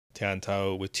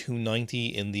Tian with 290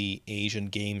 in the Asian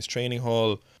Games Training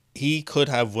Hall. He could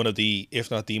have one of the,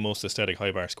 if not the most aesthetic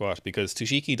high bar squat, because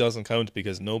Toshiki doesn't count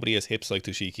because nobody has hips like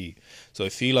Toshiki. So I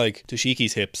feel like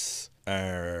Toshiki's hips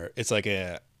are, it's like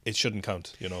it shouldn't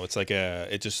count, you know. It's like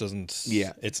it just doesn't,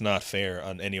 it's not fair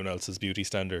on anyone else's beauty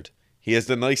standard. He has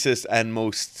the nicest and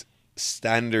most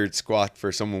standard squat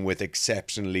for someone with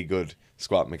exceptionally good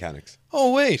squat mechanics.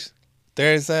 Oh wait,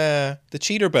 there's the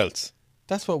cheater belts.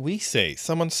 That's what we say.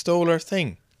 Someone stole our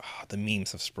thing. Oh, the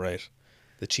memes have spread.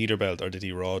 The cheater belt, or did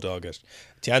he raw dog it?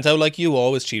 Tian like you,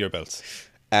 always cheater belts.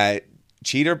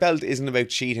 Cheater belt isn't about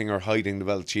cheating or hiding the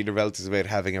belt. Cheater belt is about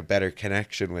having a better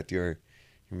connection with your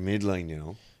midline, you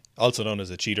know. Also known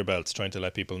as a cheater belt, trying to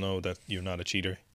let people know that you're not a cheater.